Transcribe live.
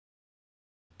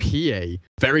PA.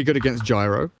 Very good against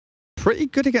Gyro. Pretty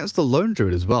good against the Lone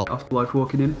Druid as well. Afterlife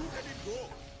walking in.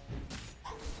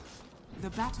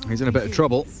 He's in a bit of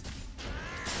trouble.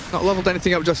 Not leveled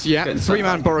anything up just yet.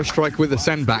 Three-man Burrow Strike with the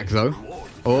send back though.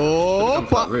 Oh,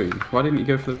 but why didn't you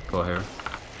go for the core here?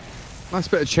 Nice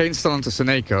bit of chain stun onto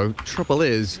SoNNeikO. Trouble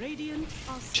is,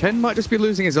 Chen might just be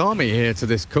losing his army here to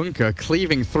this Kunkka,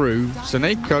 cleaving through.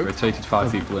 SoNNeikO rotated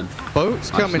 5 people in.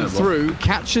 Boat's coming through,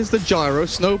 catches the Gyro,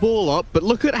 snowball up, but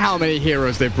look at how many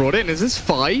heroes they've brought in. Is this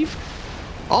 5?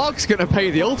 Ark's gonna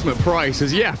pay the ultimate price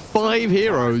as, yeah, 5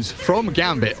 heroes from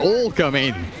Gambit all come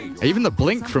in. Even the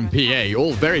Blink from PA,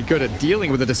 all very good at dealing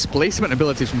with the displacement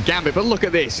abilities from Gambit. But look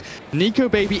at this.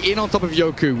 NiKo Baby in on top of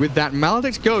Yoku. With that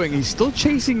Maledict going, he's still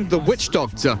chasing the Witch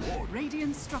Doctor.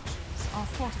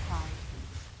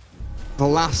 The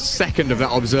last second of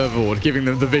that Observer Ward, giving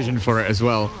them the vision for it as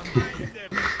well.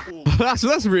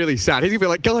 that's really sad. He's gonna be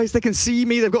like, guys, they can see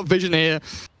me. They've got vision here.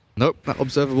 Nope, that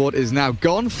Observer Ward is now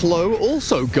gone. Flow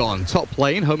also gone. Top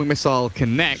lane, homing missile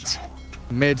connect.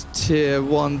 Mid-tier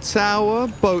 1 tower.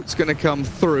 Boat's going to come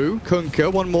through.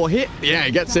 Kunkka, one more hit. Yeah,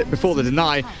 he gets it before the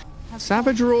deny.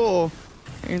 Savage Roar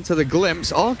into the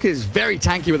glimpse. Ark is very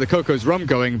tanky with the Coco's Rum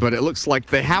going, but it looks like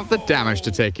they have the damage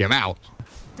to take him out.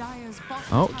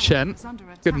 Oh, Chen.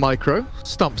 Good micro.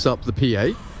 Stumps up the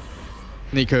PA.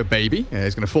 NiKo Baby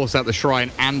is going to force out the Shrine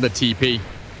and the TP.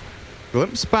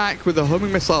 Glimpse back with the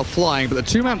homing missile flying, but the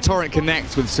two-man torrent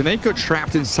connects with SoNNeikO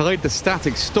trapped inside the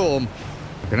static storm.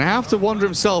 Gonna have to wander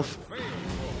himself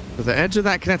to the edge of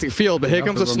that kinetic field, but here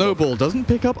comes a snowball. Doesn't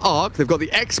pick up Ark. They've got the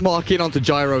X mark in onto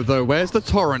Gyro, though. Where's the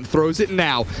torrent? Throws it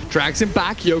now. Drags him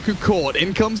back. Yoku caught.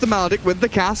 In comes the Maledict with the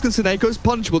cask, and SoNNeikO's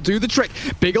punch will do the trick.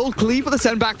 Big old cleave for the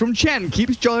send back from Chen.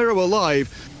 Keeps Gyro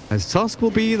alive, as Tusk will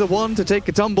be the one to take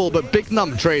a tumble, but Big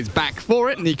Num trades back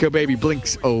for it. NiKo Baby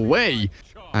blinks away.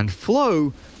 And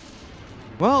Flow,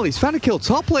 well, he's found a kill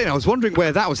top lane. I was wondering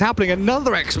where that was happening.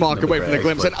 Another X mark away from the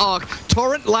glimpse. And Ark,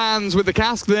 torrent lands with the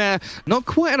cask there. Not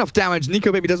quite enough damage.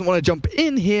 NiKo Baby doesn't want to jump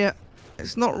in here.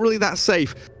 It's not really that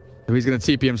safe. So he's going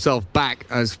to TP himself back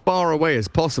as far away as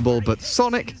possible. But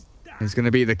Sonic is going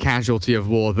to be the casualty of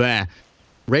war there.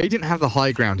 Radiant have the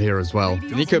high ground here as well.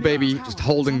 NiKo Baby just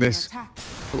holding this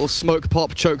little smoke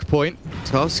pop choke point.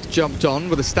 Tusk jumped on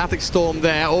with a static storm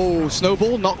there. Oh,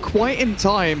 snowball not quite in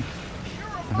time.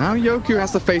 And now Yoku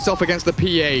has to face off against the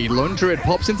PA. Lone Druid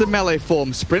pops into melee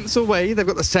form, sprints away. They've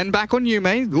got the send back on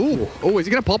Yume. Ooh, oh, is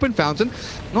he going to pop in Fountain?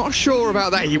 Not sure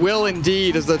about that. He will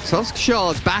indeed, as the Tusk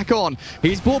Shards back on.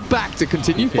 He's brought back to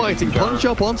continue fighting. Punch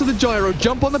up onto the Gyro,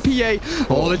 jump on the PA.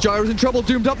 Oh, the Gyro's in trouble,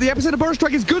 doomed up. The epicenter burst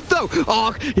strike is good though.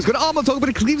 Ark, he's got an armor toggle, but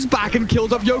he cleaves back and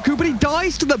kills off Yoku, but he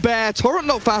dies to the bear. Torrent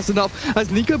not fast enough as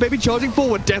NiKo Baby charging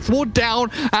forward. Death Ward down,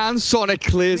 and Sonic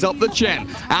clears up the Chen.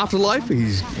 Afterlife,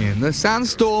 he's in the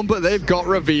sandstorm. But they've got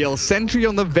reveal. Sentry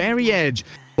on the very edge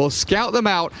will scout them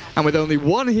out, and with only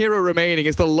one hero remaining,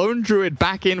 it's the Lone Druid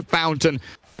back in Fountain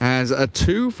as a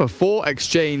 2-for-4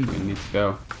 exchange. We need to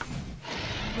go.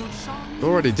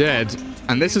 Already dead,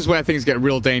 and this is where things get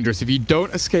real dangerous. If you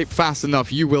don't escape fast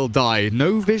enough, you will die.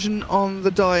 No vision on the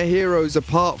dire heroes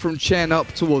apart from Chen up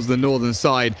towards the northern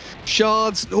side.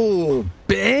 Shards, oh,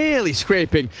 barely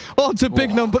scraping onto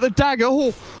Big Num, but the dagger,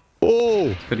 oh,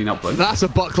 that's a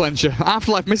butt clencher.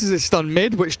 Afterlife misses his stun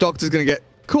mid, which Doctor's going to get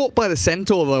caught by the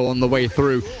Centaur, though, on the way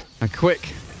through. A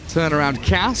quick turnaround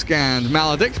cask and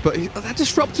Maledict, but that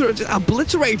Disruptor is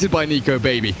obliterated by NiKo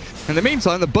Baby. In the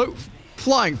meantime, the boat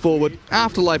flying forward.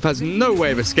 Afterlife has no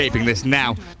way of escaping this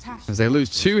now, as they lose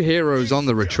 2 heroes on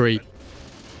the retreat.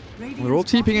 We're all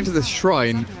TPing into the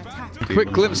shrine. A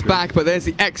quick glimpse back, but there's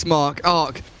the X mark.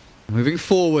 Ark moving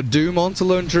forward, Doom onto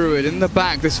Lone Druid in the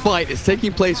back. This fight is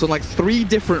taking place on like 3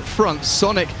 different fronts.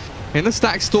 Sonic in the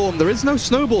stack storm. There is no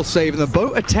snowball save, and the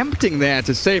boat attempting there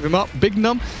to save him up. Big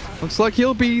Num looks like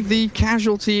he'll be the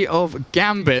casualty of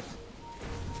Gambit.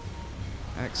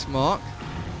 X mark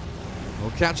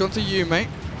will catch onto Yume.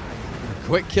 A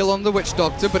quick kill on the Witch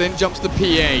Doctor, but in jumps the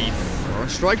PA. Or a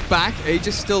strike back. Age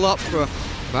is still up for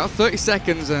about 30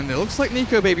 seconds, and it looks like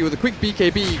NiKo Baby with a quick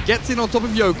BKB gets in on top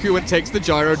of Yoku and takes the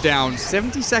Gyro down.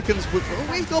 70 seconds with,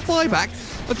 oh, he's got buyback.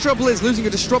 The trouble is losing a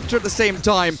Disruptor at the same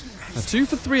time. A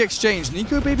 2-for-3 exchange.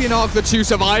 NiKo Baby and Ark, the 2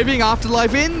 surviving.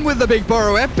 Afterlife in with the big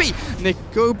Burrow Epi.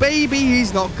 NiKo Baby,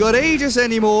 he's not got Aegis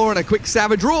anymore, and a quick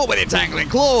Savage Roar with Entangling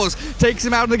Claws takes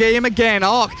him out of the game again.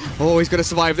 Ark, oh, he's going to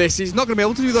survive this. He's not going to be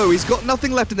able to do, though. He's got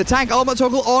nothing left in the tank. Armor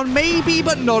toggle on, maybe,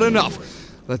 but not enough.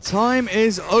 The time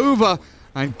is over.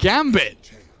 And Gambit,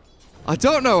 I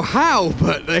don't know how,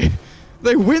 but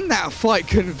they win that fight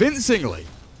convincingly.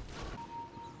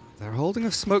 They're holding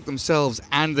a smoke themselves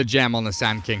and the gem on the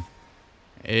Sand King.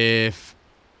 If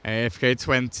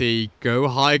AFK20 go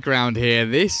high ground here.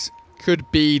 This could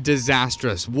be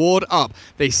disastrous. Ward up.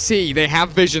 They see. They have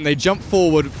vision. They jump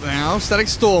forward. Now, Static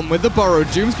Storm with the burrow.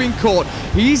 Doom's being caught.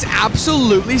 He's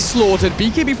absolutely slaughtered.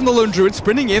 BKB from the Lone Druid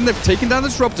sprinting in. They've taken down the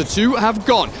Disruptor. 2 have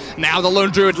gone. Now the Lone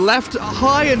Druid left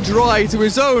high and dry to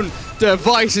his own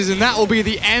devices, and that will be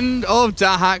the end of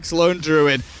Dahak's Lone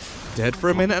Druid. Dead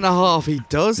for a minute and a half. He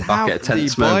does have the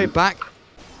buyback.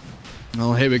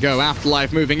 Oh, here we go.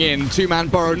 Afterlife moving in. 2-man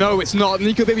burrow. No, it's not.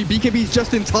 NiKo Baby. BKB's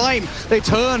just in time. They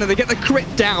turn and they get the crit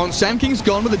down. Sand King's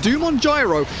gone with a Doom on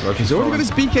Gyro. He's already got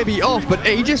his BKB off, but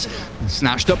Aegis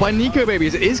snatched up by NiKo Baby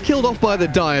as it is killed off by the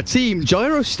Dire team.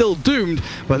 Gyro's still doomed,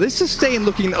 but this sustain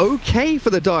looking okay for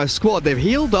the Dire squad. They've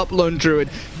healed up Lone Druid,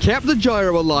 kept the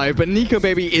Gyro alive, but NiKo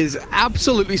Baby is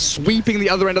absolutely sweeping the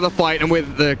other end of the fight, and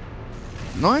with the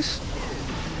nice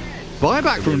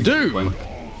buyback from Doom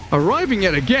arriving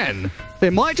yet again. They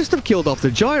might just have killed off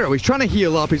the Gyro. He's trying to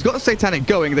heal up. He's got a Satanic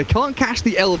going. They can't catch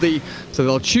the LD, so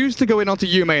they'll choose to go in onto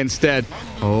Yume instead.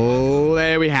 Oh,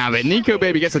 there we have it. NiKo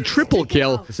Baby gets a triple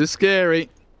kill. This is scary.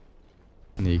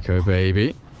 NiKo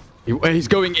Baby. He's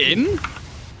going in?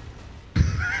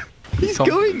 He's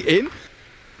going in?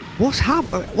 What's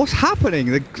happening?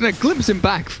 They're going to glimpse him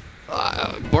back.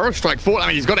 Burrow strike forward. I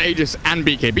mean, he's got Aegis and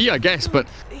BKB, I guess, but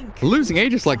losing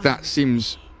Aegis like that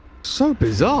seems so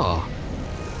bizarre.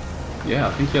 Yeah,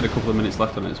 I think he had a couple of minutes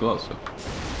left on it as well, so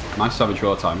nice Savage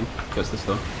Roar timing. Gets this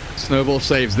done. Snowball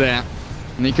saves there.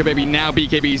 NiKo Baby now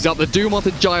BKB's up. The Doom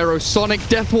onto Gyro. Sonic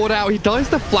Death Ward out. He dies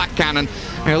the Flak Cannon.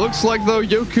 And it looks like, though,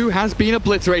 Yoku has been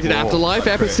obliterated. Afterlife,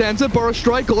 Epicenter, Burrow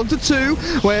Strike, got onto 2.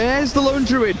 Where's the Lone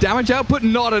Druid? Damage output,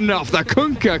 not enough. The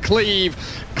Kunkka Cleave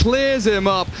clears him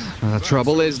up. The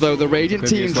trouble is, though, the Radiant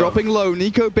team dropping low.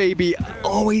 NiKo Baby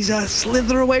always a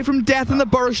slither away from death, and the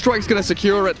Burrow Strike's going to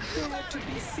secure it.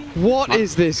 What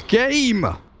is this game?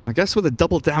 I guess with a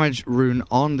double damage rune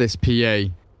on this PA,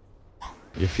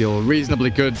 you feel reasonably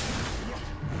good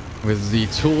with the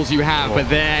tools you have, but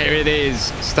there it is.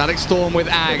 Static Storm with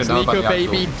Ags. NiKo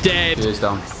Baby dead.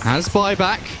 Has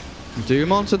buyback.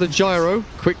 Doom onto the Gyro.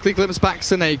 Quickly glimpse back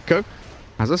SoNNeikO.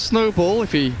 Has a snowball.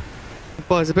 If he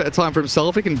buys a bit of time for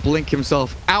himself, he can blink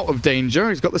himself out of danger.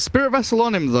 He's got the Spirit Vessel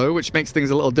on him, though, which makes things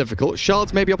a little difficult.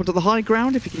 Shards maybe up onto the high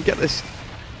ground if he can get this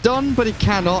done, but he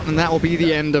cannot, and that will be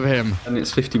the end of him. And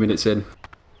it's 50 minutes in.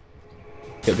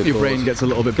 Your brain gets a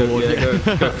little bit bored.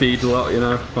 Yeah, go feed a lot, you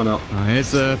know. Why not?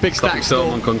 Here's a big Static Storm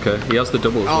on Kunkka. He has the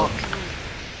double as well.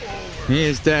 He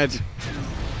is dead.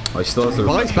 Oh, he still has the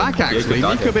Buys back, actually.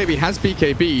 NiKo Baby has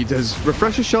BKB. Does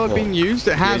Refresher Shard being used?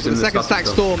 It has. The second Static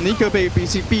Storm. NiKo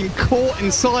Baby's being caught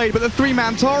inside, but the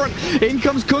 3-man torrent. In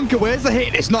comes Kunkka. Where's the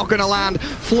hit? It's not going to land.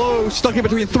 Flow stuck in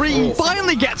between 3.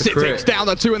 Finally gets it. Takes down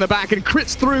the 2 in the back and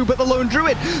crits through, but the Lone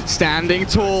Druid standing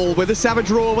tall with the Savage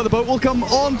Roar, where the boat will come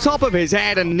on top of his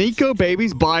head, and NiKo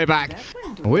Baby's buyback.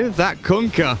 With that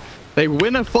Kunkka, they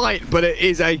win a fight, but it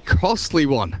is a costly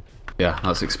one. Yeah,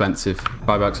 that's expensive.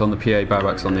 Buybacks on the PA,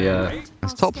 buybacks on the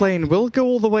This top lane will go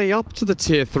all the way up to the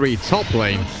tier 3 top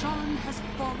lane.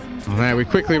 There, we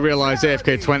quickly realize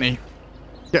AFK20.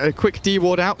 Get a quick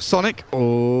D-ward out. Sonic.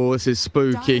 Oh, this is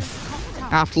spooky.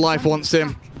 Afterlife wants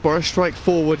him. Burrow Strike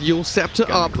forward. Yule Scepter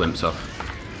up. Glimpse off.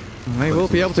 They will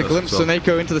be able to glimpse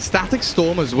SoNNeikO into the Static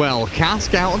Storm as well.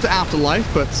 Cask out onto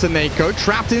Afterlife, but SoNNeikO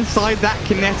trapped inside that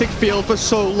kinetic field for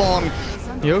so long.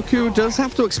 Yoku does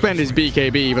have to expend his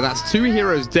BKB, but that's 2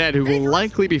 heroes dead who will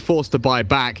likely be forced to buy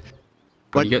back.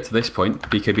 When you get to this point,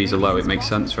 BKBs are low, it makes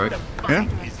sense, right? Yeah.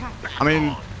 I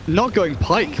mean, not going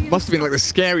Pike must have been like the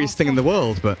scariest thing in the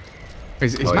world, but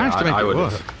he's managed to make it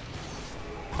work.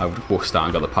 I would have wussed out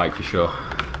and got the Pike for sure.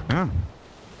 Yeah.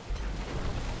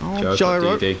 Oh,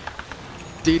 Gyro.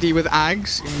 DD with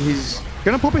Ags. He's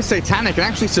going to pop his Satanic and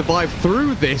actually survive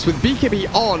through this with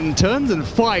BKB on. Turns and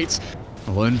fights.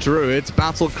 Lone Druid's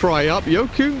battle cry up.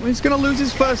 Yoku is going to lose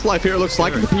his first life here, it looks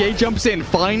like. The PA jumps in,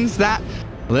 finds that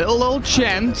little old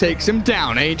Chen, takes him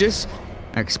down. Aegis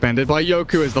expended by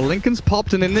Yoku as the Lincolns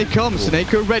popped, and in they come.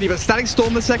 SoNNeikO ready, but Static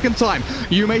Storm the second time.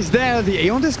 Yume's there, the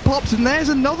Aeon Disc pops, and there's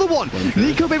another one.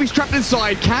 NiKo Baby's trapped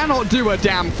inside, cannot do a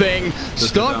damn thing.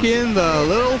 Stuck in the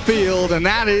little field, and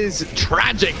that is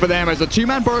tragic for them as the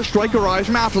 2-man Burrow Strike arrives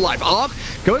from Afterlife. Arc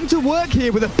going to work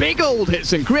here with a big old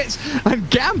hits and crits, and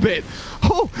GAMBIT.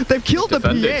 Oh, they've killed the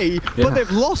PA, but they've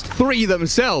lost 3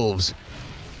 themselves.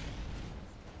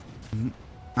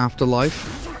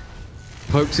 Afterlife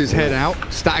pokes his head out.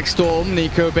 Static Storm,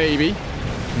 NiKo Baby.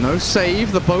 No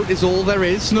save, the boat is all there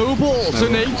is. Snowball,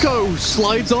 SoNNeikO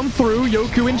slides on through.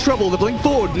 Yoku in trouble, the blink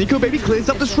forward. NiKo Baby clears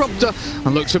up Disruptor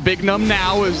and looks for Big Num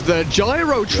now as the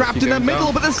gyro trapped in the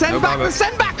middle, but the send back,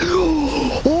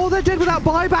 Oh, they're dead without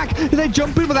buyback. They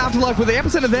jump in with Afterlife with the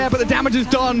epicenter there, but the damage is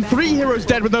done. 3 heroes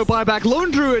dead with no buyback.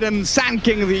 Lone Druid and Sand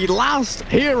King, the last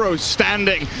hero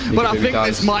standing. But I think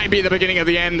this might be the beginning of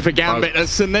the end for GAMBIT as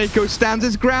SoNNeikO stands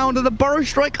his ground and the Burrow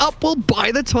Strike up will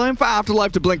buy the time for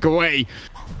Afterlife to blink away.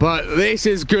 But this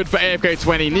is good for AFK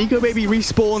 20. NiKo Baby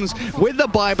respawns with the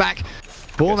buyback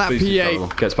for that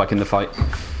PA. Gets back in the fight.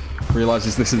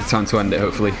 Realizes this is the time to end it,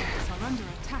 hopefully.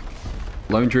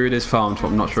 Lone Druid is farmed, but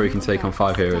I'm not sure he can take on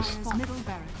 5 heroes.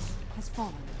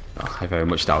 Oh, I very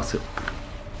much doubt it.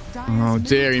 Oh,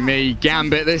 dearie me.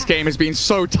 GAMBIT, this game has been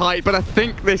so tight, but I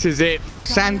think this is it.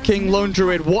 Sand King, Lone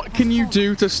Druid, what can you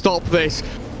do to stop this?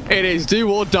 It is do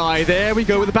or die. There we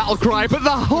go with the battle cry, but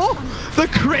the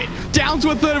crit down to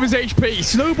 1/3 of his HP.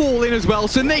 Snowball in as well.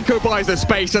 SoNNeikO buys the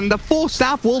space, and the Force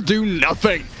Staff will do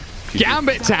nothing.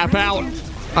 GAMBIT tap out,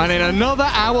 and in another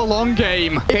hour-long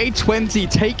game, K20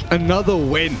 take another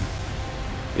win.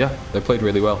 Yeah, they played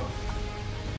really well.